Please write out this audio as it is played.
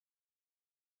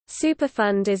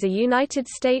Superfund is a United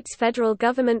States federal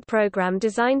government program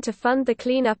designed to fund the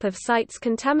cleanup of sites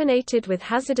contaminated with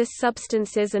hazardous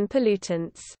substances and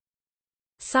pollutants.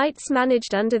 Sites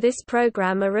managed under this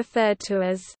program are referred to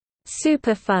as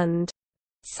Superfund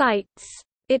sites.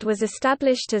 It was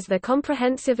established as the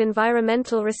Comprehensive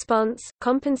Environmental Response,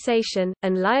 Compensation,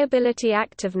 and Liability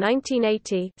Act of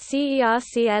 1980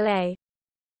 (CERCLA).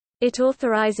 It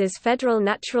authorizes federal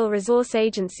natural resource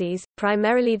agencies,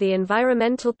 primarily the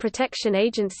Environmental Protection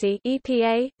Agency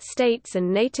 (EPA), states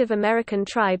and Native American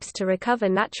tribes to recover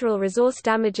natural resource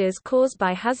damages caused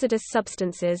by hazardous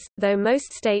substances, though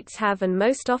most states have and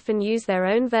most often use their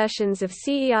own versions of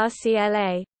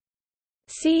CERCLA.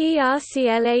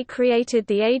 CERCLA created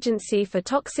the Agency for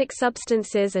Toxic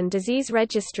Substances and Disease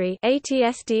Registry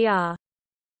 (ATSDR).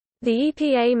 The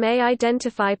EPA may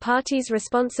identify parties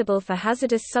responsible for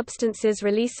hazardous substances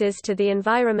releases to the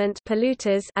environment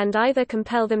polluters and either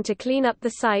compel them to clean up the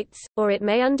sites, or it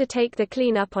may undertake the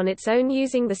cleanup on its own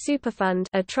using the Superfund,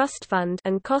 a trust fund,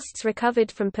 and costs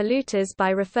recovered from polluters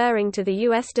by referring to the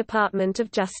U.S. Department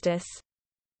of Justice.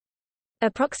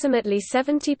 Approximately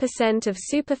 70% of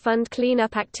Superfund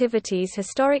cleanup activities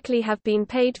historically have been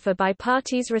paid for by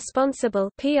parties responsible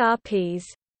 (PRPs).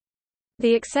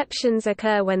 The exceptions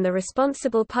occur when the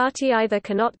responsible party either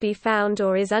cannot be found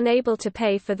or is unable to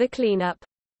pay for the cleanup.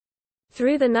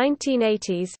 Through the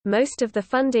 1980s, most of the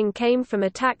funding came from a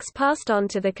tax passed on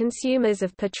to the consumers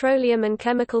of petroleum and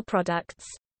chemical products.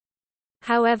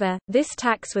 However, this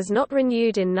tax was not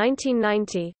renewed in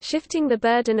 1990, shifting the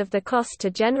burden of the cost to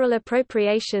general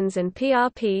appropriations and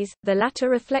PRPs, the latter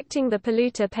reflecting the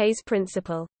polluter pays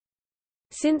principle.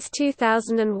 Since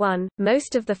 2001,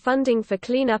 most of the funding for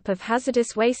cleanup of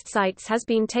hazardous waste sites has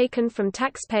been taken from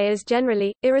taxpayers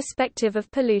generally, irrespective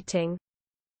of polluting.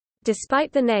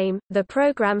 Despite the name, the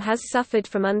program has suffered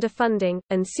from underfunding,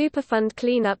 and Superfund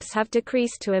cleanups have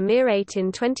decreased to a mere 8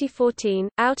 in 2014,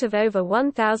 out of over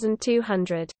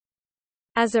 1,200.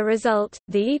 As a result,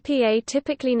 the EPA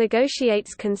typically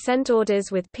negotiates consent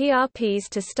orders with PRPs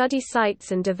to study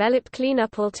sites and develop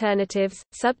cleanup alternatives,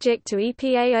 subject to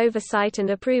EPA oversight and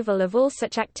approval of all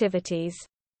such activities.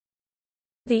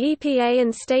 The EPA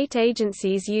and state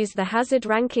agencies use the Hazard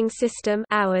Ranking System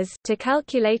 (HRS) to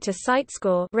calculate a site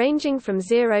score ranging from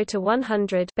 0 to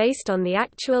 100 based on the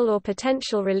actual or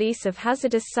potential release of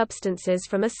hazardous substances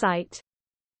from a site.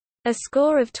 A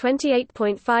score of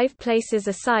 28.5 places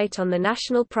a site on the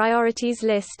National Priorities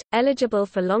List, eligible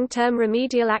for long-term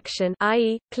remedial action,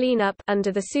 i.e., cleanup,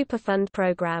 under the Superfund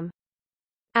program.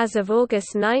 As of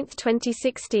August 9,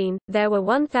 2016, there were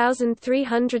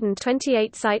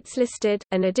 1,328 sites listed,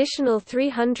 an additional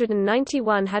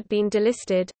 391 had been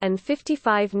delisted, and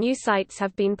 55 new sites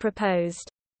have been proposed.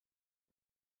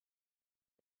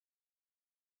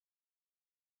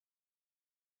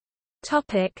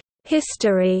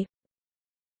 History.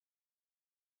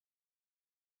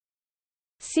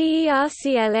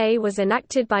 CERCLA was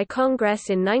enacted by Congress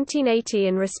in 1980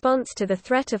 in response to the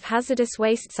threat of hazardous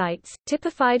waste sites,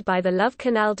 typified by the Love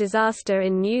Canal disaster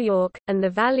in New York, and the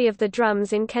Valley of the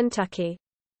Drums in Kentucky.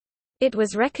 It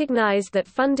was recognized that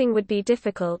funding would be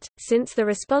difficult, since the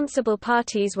responsible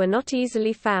parties were not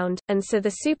easily found, and so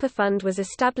the Superfund was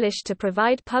established to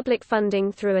provide public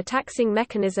funding through a taxing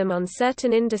mechanism on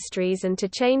certain industries and to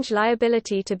change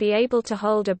liability to be able to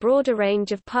hold a broader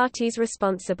range of parties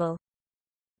responsible.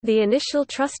 The initial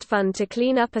trust fund to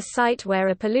clean up a site where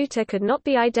a polluter could not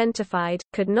be identified,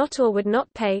 could not or would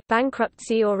not pay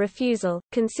bankruptcy or refusal,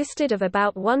 consisted of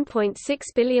about $1.6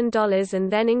 billion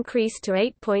and then increased to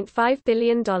 $8.5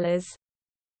 billion.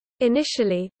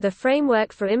 Initially, the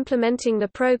framework for implementing the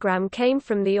program came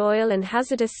from the Oil and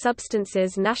Hazardous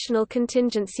Substances National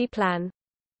Contingency Plan.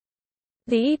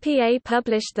 The EPA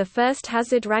published the first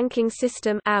Hazard Ranking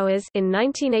System (HRS) in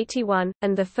 1981,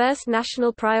 and the first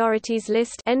National Priorities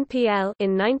List (NPL)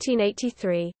 in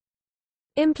 1983.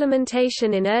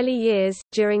 Implementation in early years,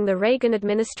 during the Reagan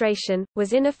administration,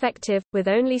 was ineffective, with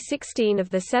only 16 of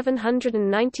the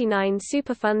 799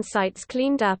 Superfund sites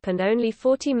cleaned up and only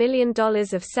 $40 million of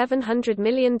 $700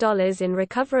 million in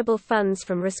recoverable funds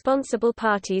from responsible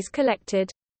parties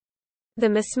collected. The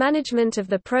mismanagement of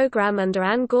the program under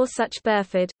Ann Gorsuch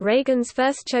Burford, Reagan's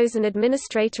first chosen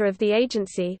administrator of the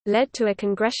agency, led to a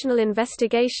congressional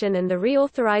investigation and the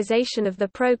reauthorization of the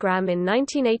program in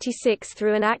 1986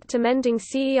 through an act amending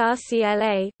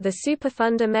CERCLA, the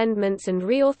Superfund Amendments and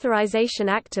Reauthorization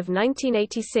Act of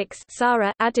 1986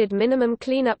 (SARA) added minimum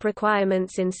cleanup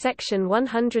requirements in Section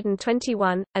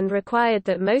 121, and required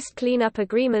that most cleanup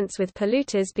agreements with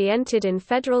polluters be entered in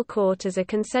federal court as a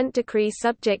consent decree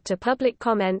subject to public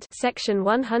comment Section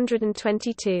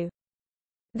 122.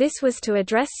 This was to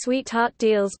address sweetheart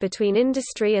deals between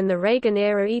industry and the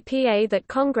Reagan-era EPA that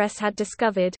Congress had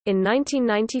discovered. In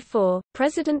 1994,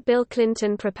 President Bill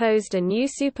Clinton proposed a new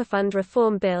Superfund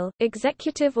reform bill,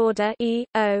 Executive Order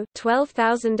E.O.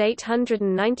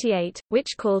 12898,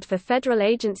 which called for federal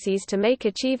agencies to make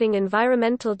achieving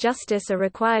environmental justice a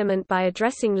requirement by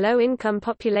addressing low-income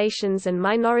populations and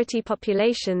minority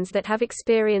populations that have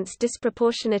experienced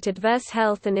disproportionate adverse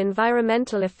health and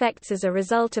environmental effects as a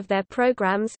result of their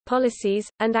programs, policies,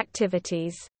 and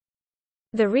activities.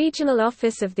 The Regional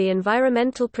Office of the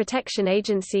Environmental Protection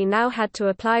Agency now had to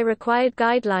apply required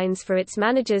guidelines for its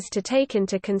managers to take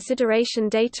into consideration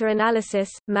data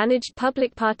analysis, managed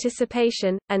public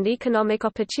participation, and economic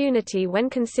opportunity when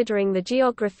considering the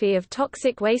geography of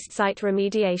toxic waste site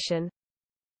remediation.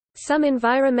 Some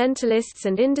environmentalists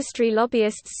and industry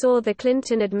lobbyists saw the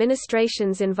Clinton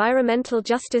administration's environmental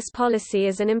justice policy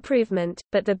as an improvement,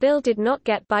 but the bill did not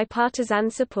get bipartisan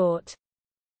support.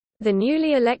 The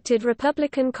newly elected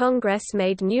Republican Congress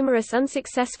made numerous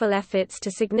unsuccessful efforts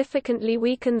to significantly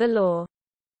weaken the law.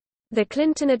 The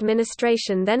Clinton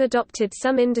administration then adopted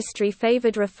some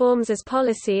industry-favored reforms as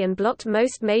policy and blocked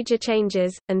most major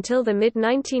changes. Until the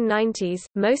mid-1990s,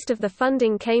 most of the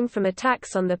funding came from a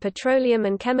tax on the petroleum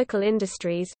and chemical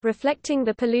industries, reflecting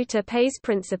the polluter pays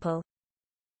principle.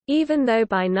 Even though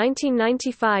by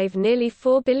 1995 nearly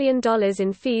 $4 billion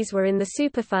in fees were in the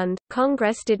Superfund,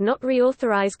 Congress did not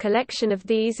reauthorize collection of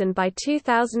these, and by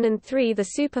 2003 the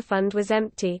Superfund was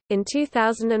empty. In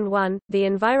 2001, the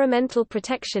Environmental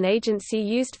Protection Agency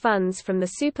used funds from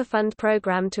the Superfund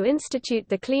program to institute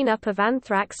the cleanup of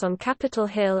anthrax on Capitol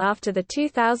Hill after the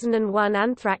 2001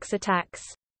 anthrax attacks.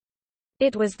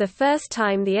 It was the first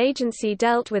time the agency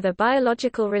dealt with a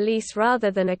biological release rather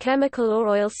than a chemical or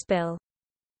oil spill.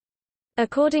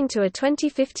 According to a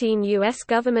 2015 U.S.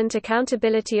 Government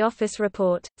Accountability Office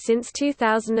report, since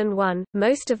 2001,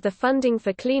 most of the funding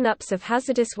for cleanups of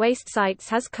hazardous waste sites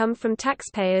has come from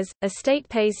taxpayers. A state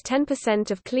pays 10%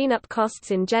 of cleanup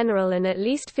costs in general and at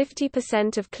least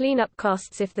 50% of cleanup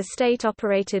costs if the state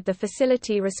operated the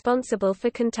facility responsible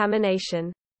for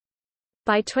contamination.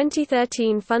 By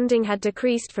 2013, funding had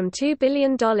decreased from $2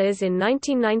 billion in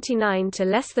 1999 to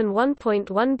less than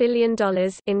 $1.1 billion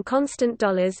in constant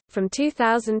dollars. From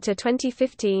 2000 to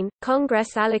 2015,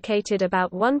 Congress allocated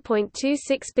about $1.26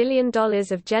 billion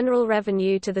of general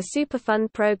revenue to the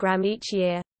Superfund program each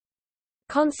year.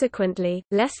 Consequently,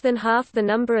 less than half the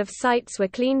number of sites were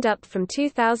cleaned up from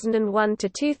 2001 to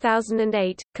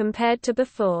 2008, compared to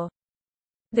before.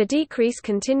 The decrease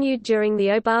continued during the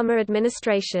Obama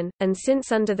administration, and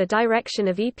since under the direction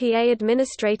of EPA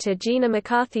Administrator Gina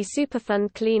McCarthy,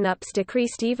 Superfund cleanups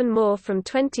decreased even more from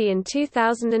 20 in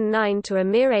 2009 to a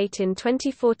mere 8 in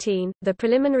 2014. The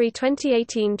preliminary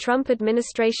 2018 Trump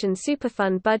administration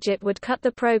Superfund budget would cut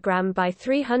the program by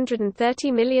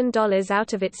 $330 million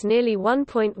out of its nearly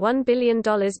 $1.1 billion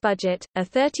budget, a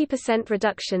 30%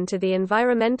 reduction to the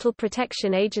Environmental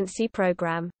Protection Agency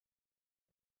program.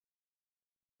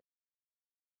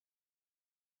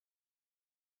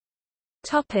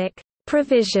 Topic: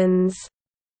 Provisions.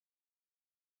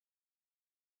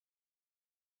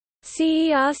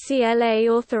 CERCLA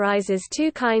authorizes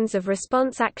two kinds of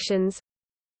response actions.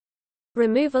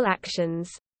 Removal actions.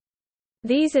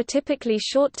 These are typically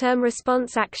short-term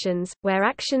response actions, where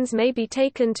actions may be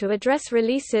taken to address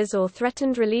releases or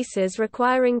threatened releases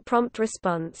requiring prompt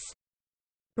response.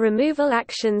 Removal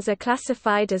actions are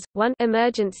classified as 1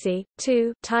 emergency,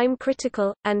 2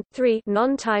 time-critical, and 3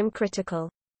 non-time-critical.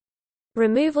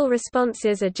 Removal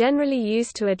responses are generally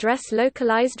used to address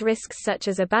localized risks such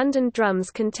as abandoned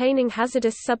drums containing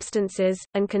hazardous substances,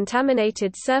 and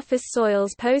contaminated surface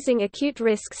soils posing acute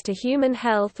risks to human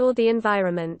health or the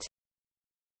environment.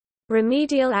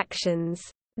 Remedial actions.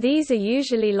 These are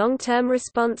usually long-term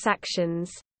response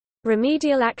actions.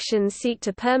 Remedial actions seek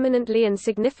to permanently and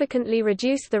significantly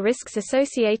reduce the risks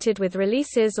associated with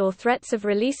releases or threats of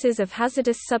releases of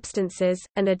hazardous substances,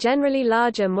 and are generally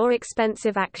larger, more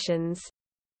expensive actions.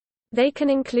 They can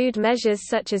include measures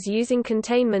such as using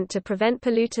containment to prevent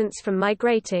pollutants from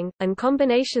migrating, and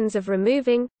combinations of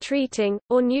removing, treating,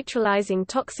 or neutralizing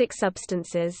toxic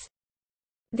substances.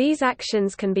 These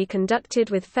actions can be conducted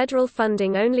with federal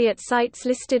funding only at sites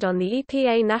listed on the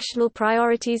EPA National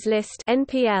Priorities List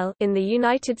 (NPL) in the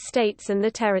United States and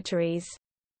the Territories.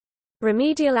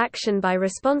 Remedial action by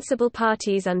responsible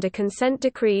parties under consent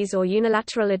decrees or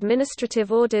unilateral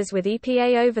administrative orders with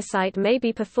EPA oversight may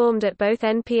be performed at both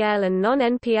NPL and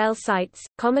non-NPL sites,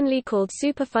 commonly called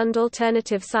Superfund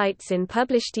alternative sites in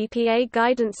published EPA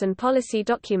guidance and policy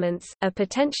documents. A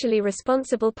potentially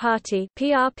responsible party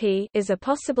 (PRP) is a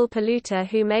possible polluter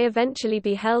who may eventually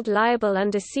be held liable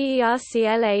under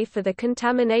CERCLA for the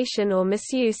contamination or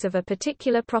misuse of a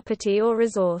particular property or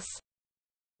resource.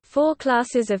 4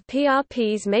 classes of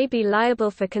PRPs may be liable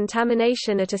for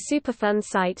contamination at a Superfund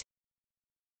site: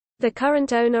 the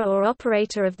current owner or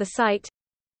operator of the site,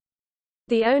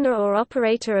 the owner or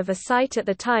operator of a site at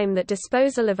the time that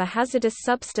disposal of a hazardous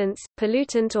substance,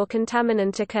 pollutant or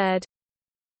contaminant occurred,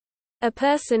 a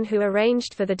person who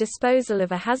arranged for the disposal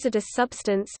of a hazardous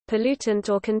substance, pollutant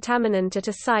or contaminant at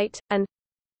a site, and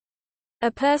a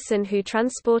person who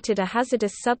transported a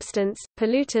hazardous substance,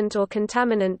 pollutant or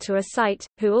contaminant to a site,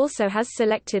 who also has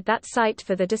selected that site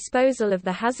for the disposal of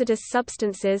the hazardous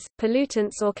substances,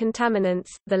 pollutants or contaminants.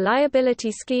 The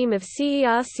liability scheme of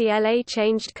CERCLA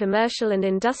changed commercial and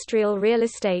industrial real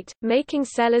estate, making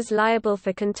sellers liable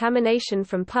for contamination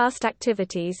from past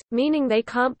activities, meaning they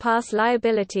can't pass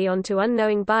liability on to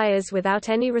unknowing buyers without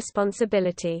any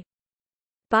responsibility.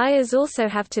 Buyers also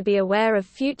have to be aware of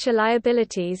future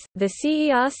liabilities. The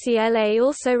CERCLA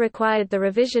also required the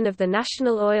revision of the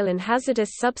National Oil and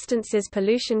Hazardous Substances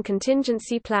Pollution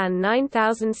Contingency Plan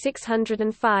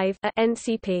 9605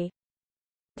 (NCP).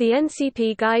 The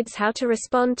NCP guides how to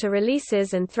respond to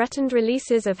releases and threatened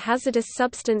releases of hazardous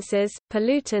substances,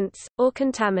 pollutants, or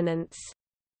contaminants.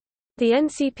 The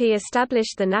NCP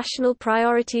established the National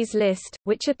Priorities List,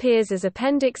 which appears as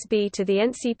Appendix B to the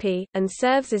NCP, and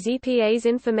serves as EPA's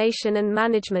information and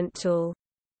management tool.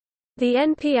 The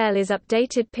NPL is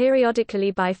updated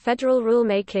periodically by federal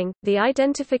rulemaking. The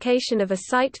identification of a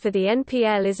site for the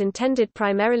NPL is intended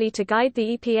primarily to guide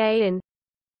the EPA in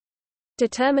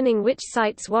determining which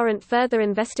sites warrant further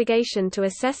investigation to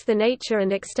assess the nature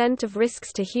and extent of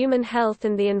risks to human health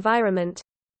and the environment,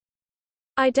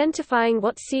 identifying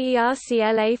what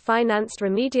CERCLA-financed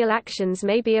remedial actions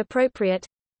may be appropriate,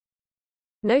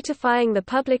 notifying the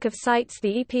public of sites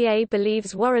the EPA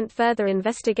believes warrant further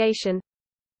investigation,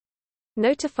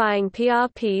 notifying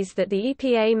PRPs that the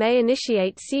EPA may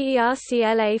initiate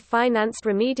CERCLA-financed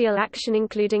remedial action,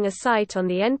 including a site on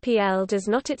the NPL does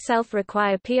not itself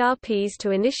require PRPs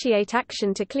to initiate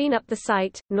action to clean up the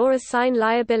site, nor assign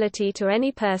liability to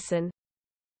any person.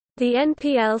 The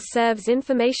NPL serves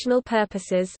informational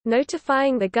purposes,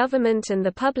 notifying the government and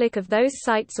the public of those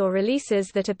sites or releases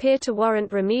that appear to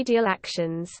warrant remedial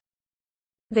actions.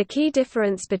 The key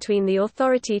difference between the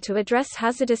authority to address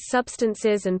hazardous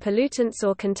substances and pollutants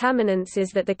or contaminants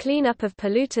is that the cleanup of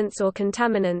pollutants or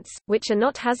contaminants, which are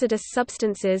not hazardous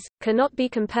substances, cannot be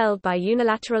compelled by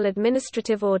unilateral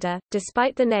administrative order.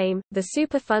 Despite the name, the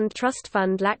Superfund Trust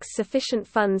Fund lacks sufficient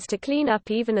funds to clean up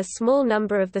even a small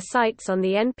number of the sites on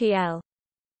the NPL.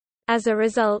 As a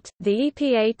result, the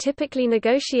EPA typically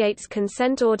negotiates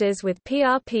consent orders with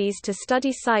PRPs to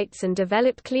study sites and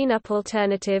develop cleanup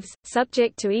alternatives,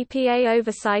 subject to EPA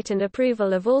oversight and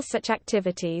approval of all such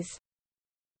activities.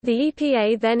 The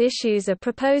EPA then issues a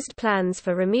proposed plans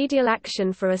for remedial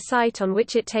action for a site on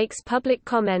which it takes public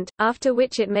comment, after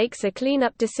which it makes a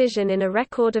cleanup decision in a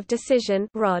Record of Decision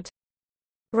 (ROD).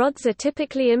 RODs are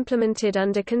typically implemented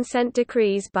under consent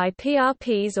decrees by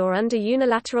PRPs or under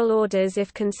unilateral orders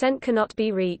if consent cannot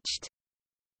be reached.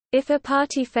 If a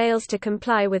party fails to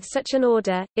comply with such an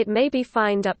order, it may be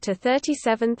fined up to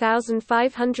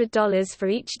 $37,500 for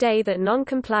each day that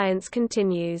non-compliance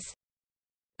continues.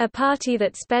 A party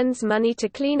that spends money to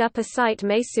clean up a site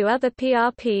may sue other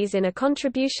PRPs in a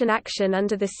contribution action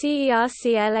under the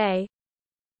CERCLA.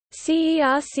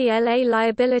 CERCLA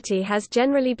liability has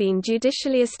generally been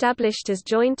judicially established as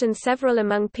joint and several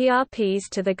among PRPs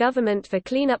to the government for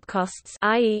cleanup costs,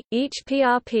 i.e., each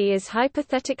PRP is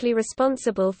hypothetically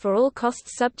responsible for all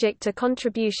costs subject to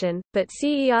contribution, but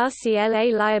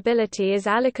CERCLA liability is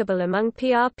allocable among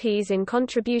PRPs in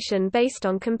contribution based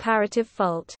on comparative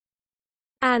fault.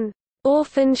 An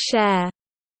orphan share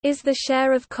is the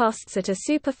share of costs at a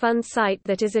Superfund site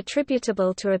that is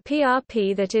attributable to a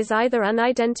PRP that is either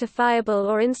unidentifiable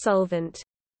or insolvent.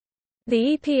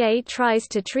 The EPA tries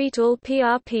to treat all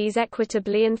PRPs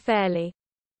equitably and fairly.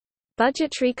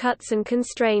 Budgetary cuts and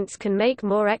constraints can make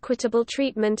more equitable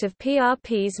treatment of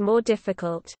PRPs more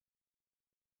difficult.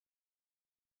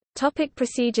 Topic: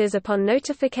 procedures. Upon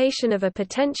notification of a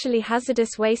potentially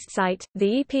hazardous waste site,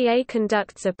 the EPA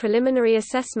conducts a preliminary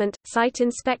assessment, site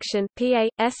inspection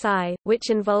 (PA/SI), which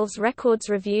involves records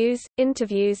reviews,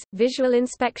 interviews, visual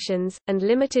inspections, and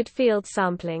limited field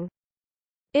sampling.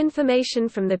 Information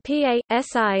from the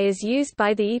PA.SI is used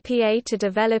by the EPA to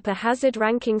develop a hazard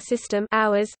ranking system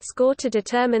score to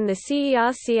determine the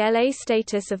CERCLA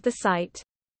status of the site.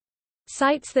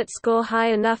 Sites that score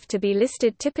high enough to be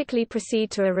listed typically proceed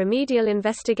to a remedial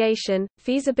investigation,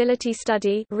 feasibility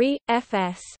study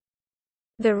 (FS).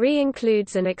 The RE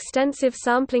includes an extensive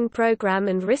sampling program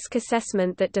and risk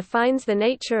assessment that defines the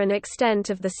nature and extent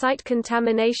of the site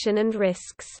contamination and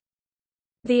risks.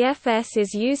 The FS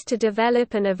is used to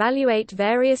develop and evaluate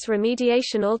various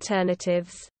remediation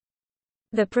alternatives.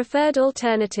 The preferred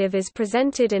alternative is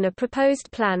presented in a proposed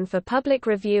plan for public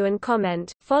review and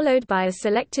comment, followed by a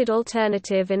selected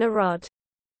alternative in a ROD.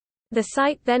 The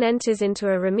site then enters into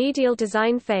a remedial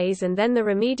design phase and then the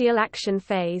remedial action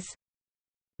phase.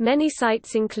 Many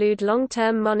sites include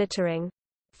long-term monitoring.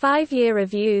 5-year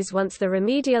reviews once the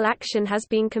remedial action has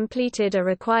been completed are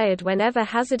required whenever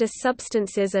hazardous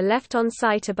substances are left on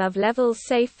site above levels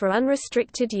safe for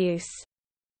unrestricted use.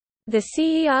 The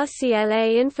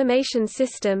CERCLA Information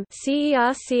System is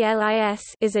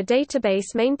a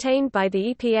database maintained by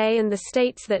the EPA and the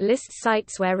states that lists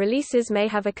sites where releases may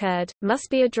have occurred,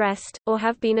 must be addressed, or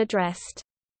have been addressed.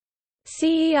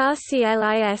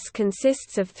 CERCLIS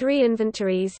consists of 3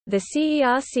 inventories, the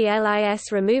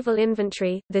CERCLIS Removal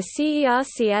Inventory, the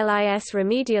CERCLIS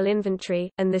Remedial Inventory,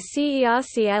 and the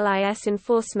CERCLIS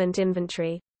Enforcement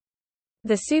Inventory.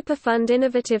 The Superfund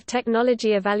Innovative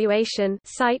Technology Evaluation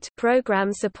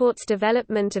program supports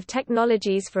development of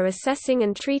technologies for assessing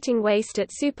and treating waste at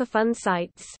Superfund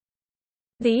sites.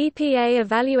 The EPA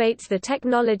evaluates the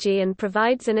technology and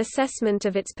provides an assessment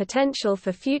of its potential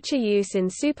for future use in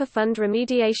Superfund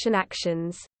remediation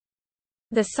actions.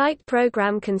 The site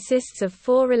program consists of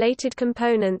 4 related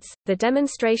components: the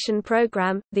demonstration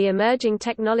program, the emerging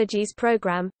technologies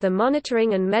program, the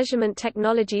monitoring and measurement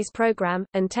technologies program,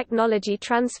 and technology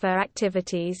transfer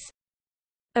activities.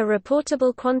 A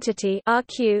reportable quantity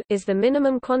 (RQ) is the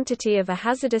minimum quantity of a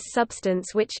hazardous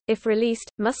substance which, if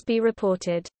released, must be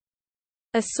reported.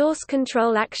 A source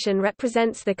control action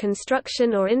represents the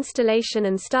construction or installation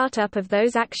and startup of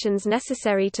those actions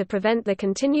necessary to prevent the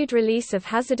continued release of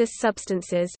hazardous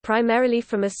substances, primarily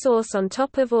from a source on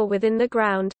top of or within the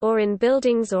ground, or in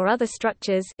buildings or other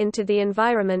structures, into the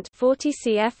environment. 40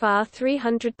 CFR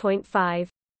 300.5.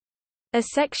 A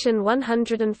Section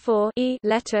 104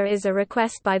 letter is a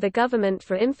request by the government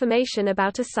for information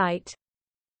about a site.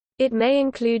 It may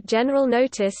include general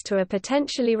notice to a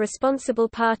potentially responsible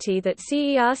party that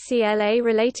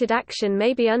CERCLA-related action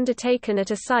may be undertaken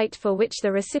at a site for which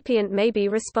the recipient may be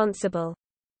responsible.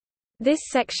 This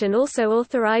section also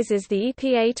authorizes the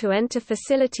EPA to enter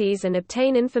facilities and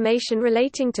obtain information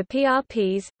relating to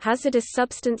PRPs, hazardous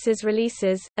substances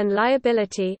releases, and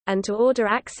liability, and to order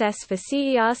access for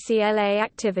CERCLA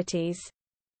activities.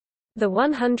 The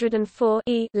 104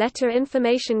 letter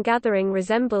information gathering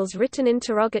resembles written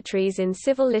interrogatories in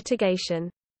civil litigation.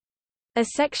 A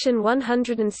Section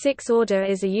 106 order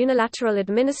is a unilateral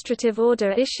administrative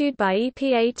order issued by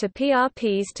EPA to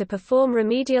PRPs to perform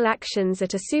remedial actions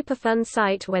at a Superfund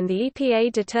site when the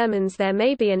EPA determines there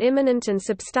may be an imminent and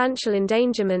substantial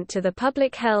endangerment to the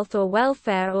public health or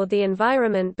welfare or the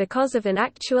environment because of an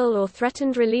actual or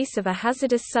threatened release of a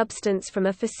hazardous substance from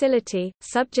a facility,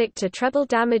 subject to treble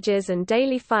damages and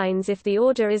daily fines if the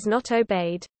order is not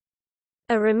obeyed.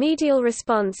 A remedial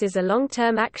response is a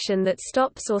long-term action that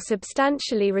stops or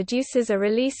substantially reduces a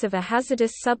release of a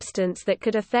hazardous substance that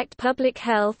could affect public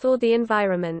health or the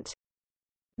environment.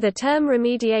 The term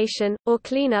remediation, or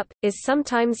cleanup, is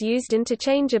sometimes used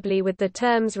interchangeably with the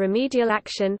terms remedial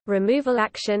action, removal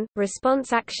action,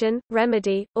 response action,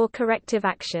 remedy, or corrective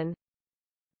action.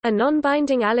 A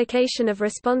non-binding allocation of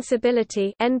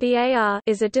responsibility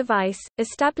is a device,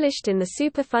 established in the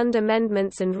Superfund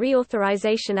Amendments and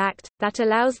Reauthorization Act, that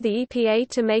allows the EPA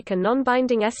to make a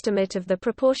non-binding estimate of the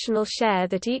proportional share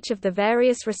that each of the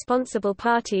various responsible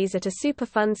parties at a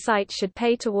Superfund site should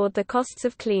pay toward the costs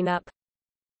of cleanup.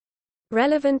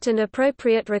 Relevant and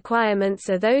appropriate requirements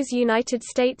are those United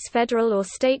States federal or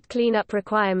state cleanup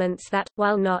requirements that,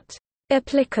 while not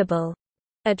applicable,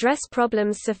 address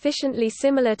problems sufficiently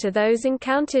similar to those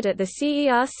encountered at the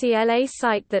CERCLA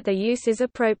site that their use is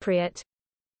appropriate.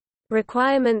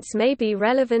 Requirements may be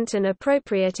relevant and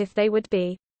appropriate if they would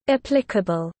be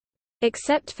applicable,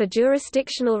 except for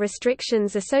jurisdictional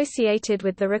restrictions associated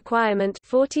with the requirement.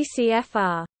 40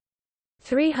 CFR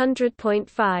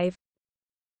 300.5.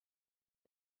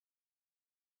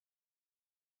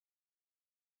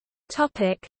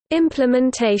 Topic: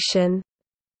 Implementation.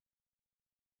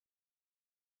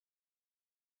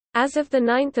 As of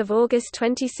 9 August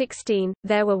 2016,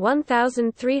 there were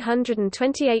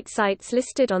 1,328 sites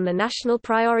listed on the National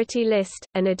Priority List,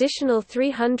 an additional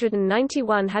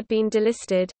 391 had been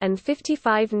delisted, and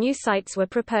 55 new sites were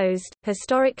proposed.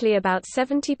 Historically, about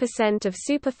 70% of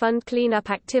Superfund cleanup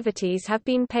activities have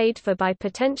been paid for by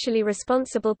potentially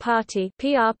responsible party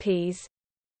 (PRPs).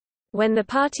 When the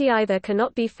party either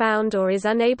cannot be found or is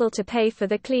unable to pay for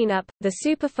the cleanup, the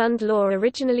Superfund law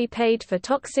originally paid for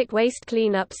toxic waste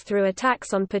cleanups through a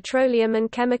tax on petroleum and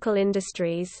chemical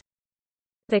industries.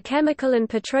 The chemical and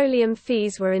petroleum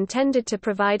fees were intended to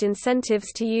provide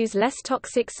incentives to use less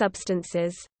toxic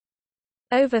substances.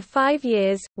 Over 5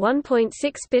 years, $1.6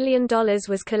 billion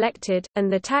was collected,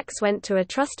 and the tax went to a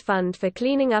trust fund for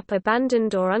cleaning up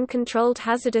abandoned or uncontrolled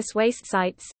hazardous waste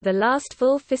sites. The last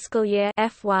full fiscal year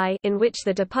 (FY) in which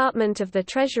the Department of the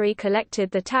Treasury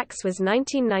collected the tax was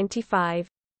 1995.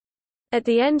 At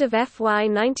the end of FY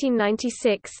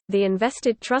 1996, the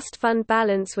invested trust fund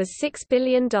balance was $6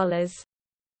 billion.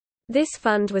 This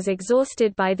fund was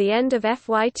exhausted by the end of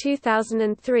FY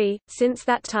 2003. Since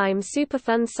that time,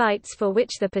 Superfund sites for which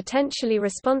the potentially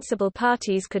responsible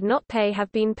parties could not pay have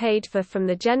been paid for from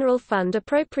the general fund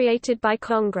appropriated by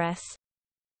Congress.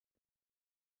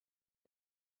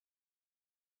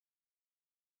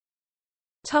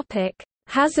 Topic: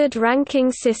 Hazard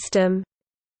ranking system.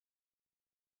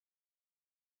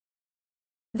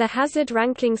 The hazard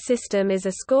ranking system is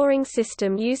a scoring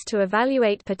system used to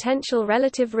evaluate potential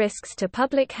relative risks to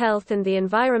public health and the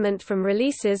environment from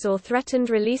releases or threatened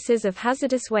releases of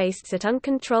hazardous wastes at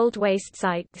uncontrolled waste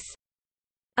sites.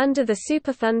 Under the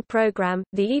Superfund program,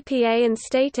 the EPA and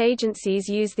state agencies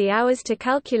use the hours to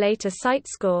calculate a site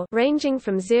score ranging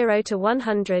from 0 to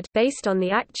 100 based on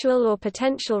the actual or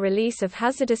potential release of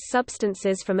hazardous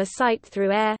substances from a site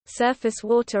through air, surface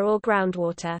water or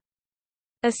groundwater.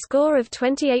 A score of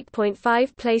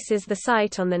 28.5 places the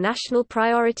site on the National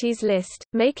Priorities List,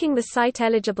 making the site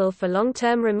eligible for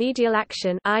long-term remedial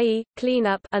action, i.e.,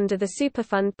 cleanup, under the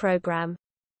Superfund program.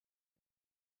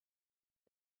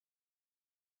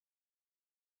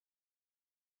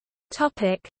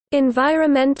 Topic: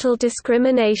 Environmental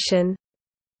discrimination.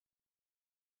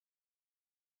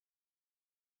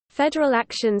 Federal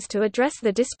actions to address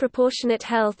the disproportionate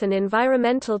health and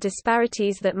environmental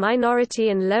disparities that minority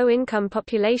and low-income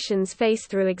populations face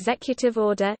through Executive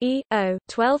Order E.O.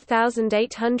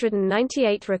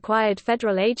 12898 required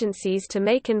federal agencies to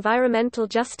make environmental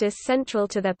justice central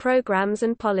to their programs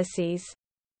and policies.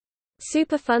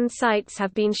 Superfund sites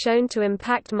have been shown to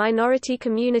impact minority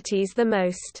communities the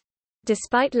most.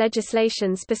 Despite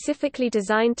legislation specifically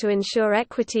designed to ensure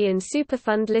equity in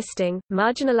Superfund listing,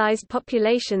 marginalized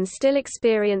populations still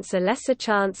experience a lesser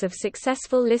chance of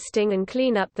successful listing and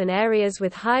cleanup than areas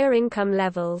with higher income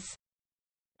levels.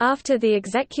 After the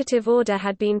executive order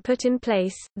had been put in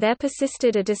place, there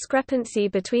persisted a discrepancy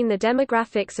between the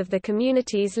demographics of the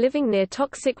communities living near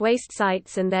toxic waste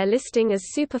sites and their listing as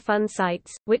Superfund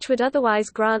sites, which would otherwise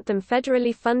grant them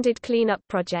federally funded cleanup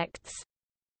projects.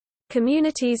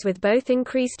 Communities with both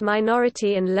increased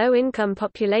minority and low-income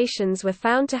populations were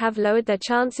found to have lowered their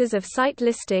chances of site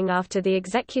listing after the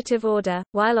executive order,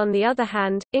 while on the other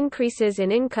hand, increases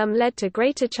in income led to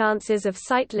greater chances of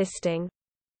site listing.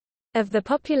 Of the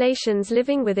populations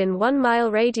living within 1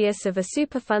 mile radius of a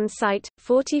Superfund site,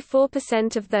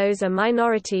 44% of those are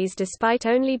minorities despite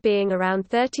only being around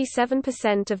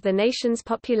 37% of the nation's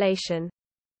population.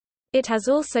 It has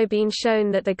also been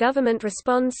shown that the government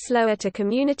responds slower to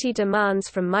community demands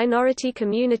from minority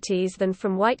communities than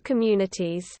from white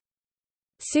communities.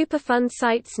 Superfund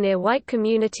sites near white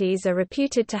communities are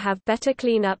reputed to have better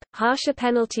cleanup, harsher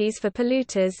penalties for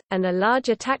polluters, and a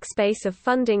larger tax base of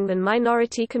funding than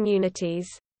minority communities.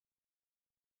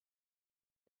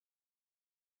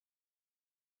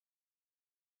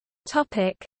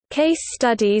 Topic: Case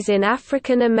studies in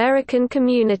African American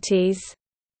communities.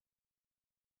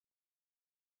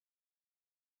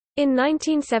 In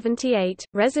 1978,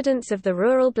 residents of the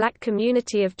rural black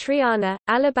community of Triana,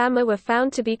 Alabama were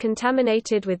found to be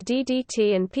contaminated with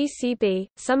DDT and PCB,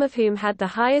 some of whom had the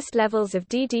highest levels of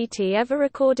DDT ever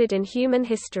recorded in human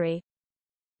history.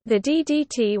 The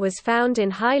DDT was found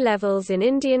in high levels in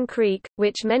Indian Creek,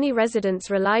 which many residents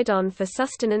relied on for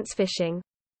sustenance fishing.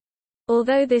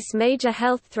 Although this major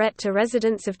health threat to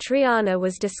residents of Triana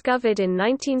was discovered in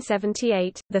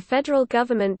 1978, the federal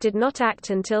government did not act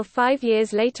until 5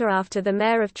 years later after the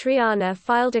mayor of Triana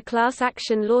filed a class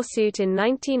action lawsuit in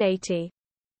 1980.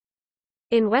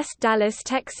 In West Dallas,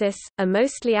 Texas, a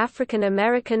mostly African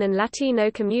American and Latino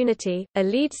community, a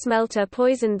lead smelter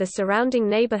poisoned the surrounding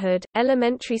neighborhood,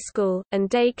 elementary school, and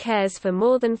day cares for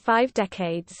more than 5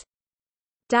 decades.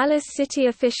 Dallas city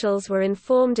officials were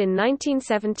informed in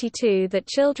 1972 that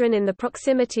children in the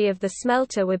proximity of the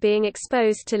smelter were being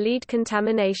exposed to lead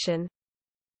contamination.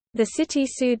 The city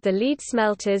sued the lead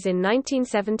smelters in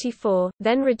 1974,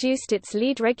 then reduced its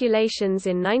lead regulations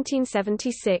in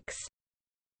 1976.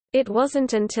 It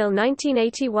wasn't until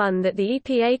 1981 that the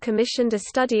EPA commissioned a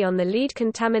study on the lead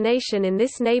contamination in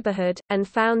this neighborhood, and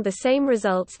found the same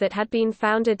results that had been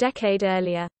found a decade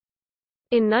earlier.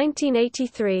 In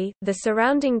 1983, the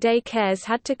surrounding day cares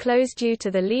had to close due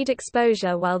to the lead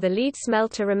exposure while the lead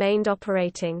smelter remained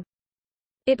operating.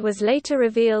 It was later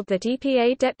revealed that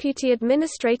EPA Deputy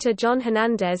Administrator John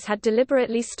Hernandez had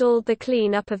deliberately stalled the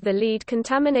clean-up of the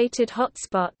lead-contaminated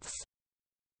hotspots.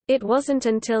 It wasn't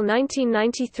until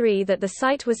 1993 that the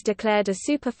site was declared a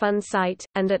Superfund site,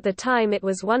 and at the time it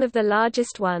was one of the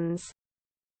largest ones.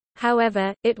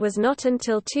 However, it was not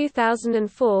until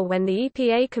 2004 when the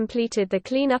EPA completed the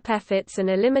cleanup efforts and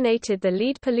eliminated the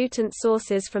lead pollutant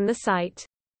sources from the site.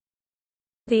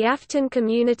 The Afton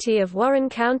community of Warren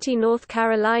County, North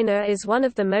Carolina is one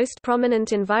of the most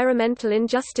prominent environmental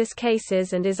injustice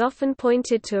cases and is often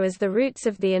pointed to as the roots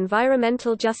of the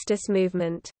environmental justice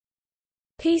movement.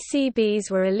 PCBs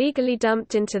were illegally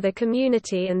dumped into the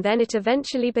community and then it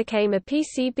eventually became a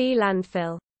PCB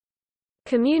landfill.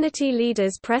 Community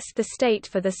leaders pressed the state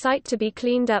for the site to be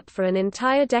cleaned up for an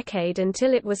entire decade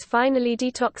until it was finally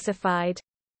detoxified.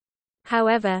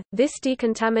 However, this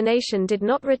decontamination did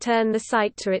not return the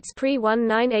site to its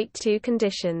pre-1982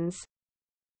 conditions.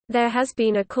 There has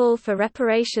been a call for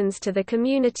reparations to the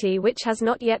community which has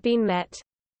not yet been met.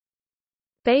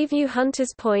 Bayview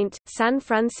Hunters Point, San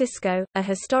Francisco, a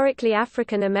historically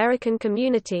African American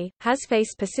community, has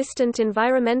faced persistent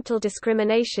environmental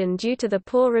discrimination due to the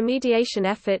poor remediation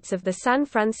efforts of the San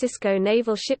Francisco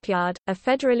Naval Shipyard, a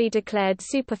federally declared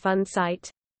Superfund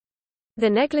site. The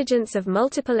negligence of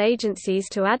multiple agencies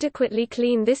to adequately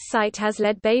clean this site has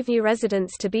led Bayview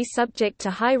residents to be subject to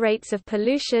high rates of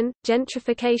pollution,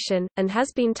 gentrification, and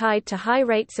has been tied to high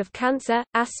rates of cancer,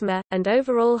 asthma, and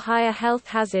overall higher health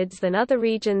hazards than other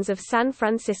regions of San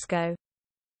Francisco.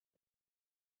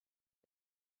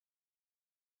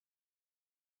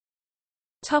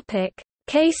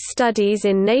 Case studies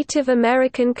in Native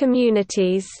American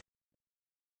communities.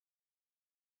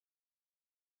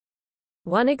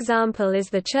 One example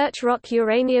is the Church Rock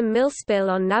uranium mill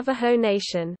spill on Navajo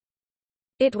Nation.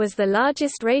 It was the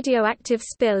largest radioactive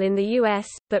spill in the U.S.,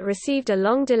 but received a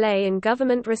long delay in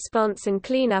government response and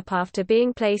cleanup after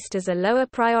being placed as a lower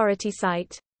priority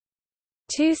site.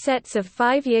 2 sets of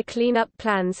 5-year cleanup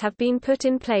plans have been put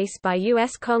in place by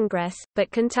U.S. Congress, but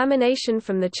contamination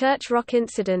from the Church Rock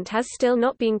incident has still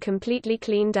not been completely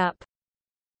cleaned up.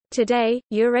 Today,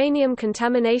 uranium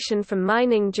contamination from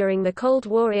mining during the Cold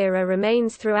War era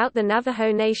remains throughout the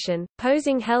Navajo Nation,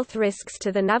 posing health risks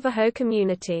to the Navajo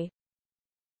community.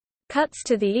 Cuts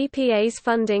to the EPA's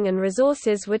funding and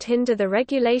resources would hinder the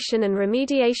regulation and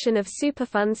remediation of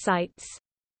Superfund sites.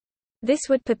 This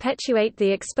would perpetuate the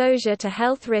exposure to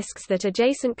health risks that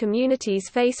adjacent communities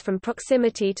face from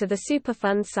proximity to the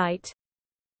Superfund site.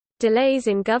 Delays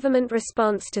in government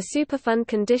response to Superfund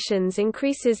conditions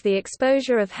increases the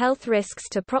exposure of health risks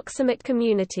to proximate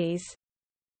communities.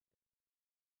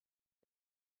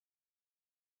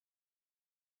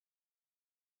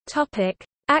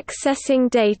 Accessing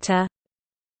data.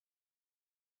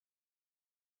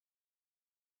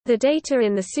 The data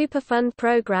in the Superfund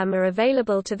program are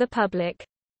available to the public.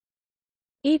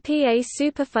 EPA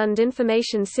Superfund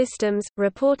Information Systems –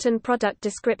 Report and Product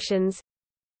Descriptions.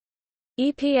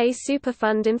 EPA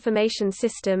Superfund Information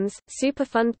Systems –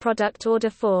 Superfund Product Order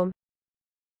Form.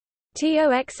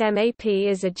 TOXMAP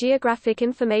is a Geographic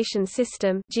Information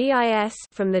System (GIS)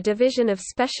 from the Division of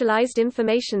Specialized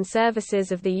Information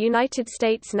Services of the United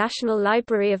States National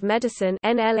Library of Medicine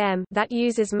 (NLM) that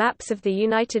uses maps of the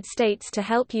United States to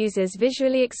help users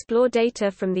visually explore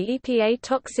data from the EPA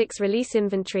Toxics Release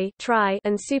Inventory (TRI)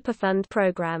 and Superfund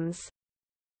programs.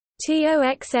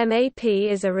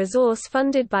 TOXMAP is a resource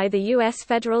funded by the U.S.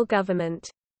 federal government.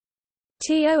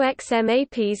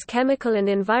 TOXMAP's chemical and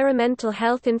environmental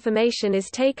health information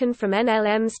is taken from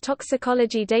NLM's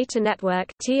Toxicology Data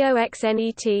Network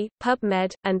 (TOXNET),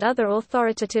 PubMed, and other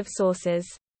authoritative sources.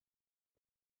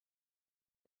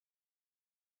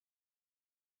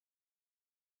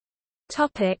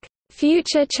 Topic: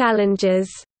 Future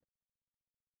challenges.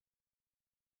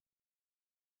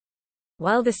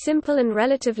 While the simple and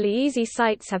relatively easy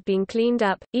sites have been cleaned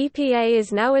up, EPA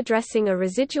is now addressing a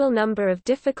residual number of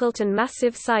difficult and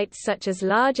massive sites such as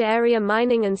large area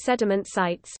mining and sediment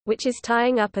sites, which is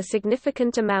tying up a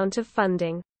significant amount of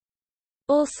funding.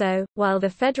 Also, while the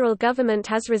federal government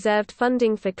has reserved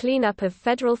funding for cleanup of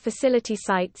federal facility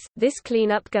sites, this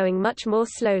cleanup going much more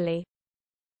slowly.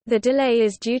 The delay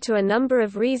is due to a number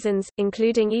of reasons,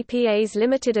 including EPA's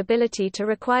limited ability to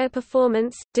require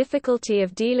performance, difficulty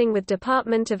of dealing with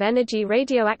Department of Energy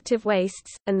radioactive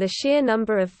wastes, and the sheer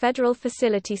number of federal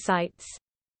facility sites.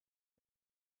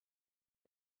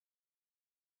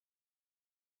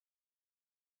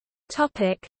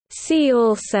 See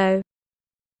also: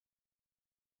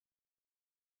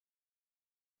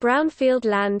 Brownfield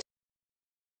land,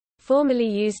 formerly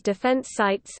used defense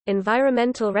sites,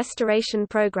 Environmental Restoration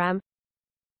Program,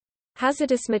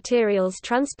 Hazardous Materials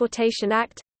Transportation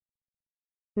Act,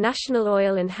 National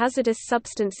Oil and Hazardous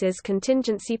Substances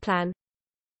Contingency Plan,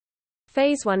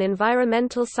 Phase 1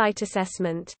 Environmental Site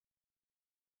Assessment.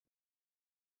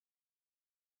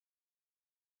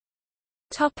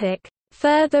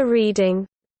 Further reading.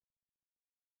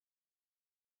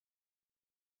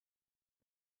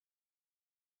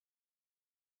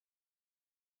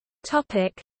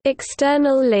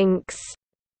 External links: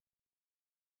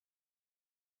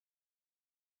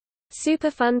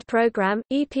 Superfund Program,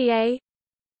 EPA;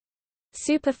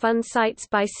 Superfund Sites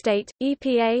by State,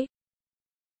 EPA;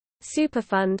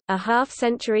 Superfund, A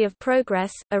Half-Century of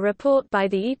Progress, a report by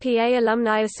the EPA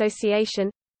Alumni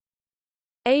Association;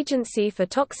 Agency for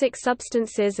Toxic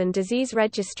Substances and Disease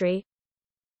Registry;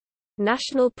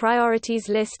 National Priorities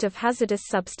List of Hazardous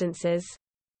Substances.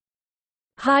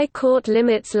 High Court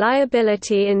limits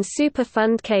liability in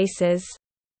Superfund cases.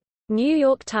 New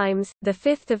York Times,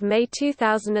 5 May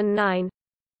 2009.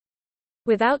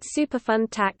 Without Superfund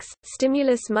tax,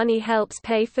 stimulus money helps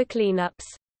pay for cleanups.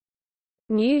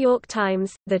 New York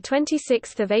Times,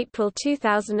 26 April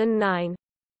 2009.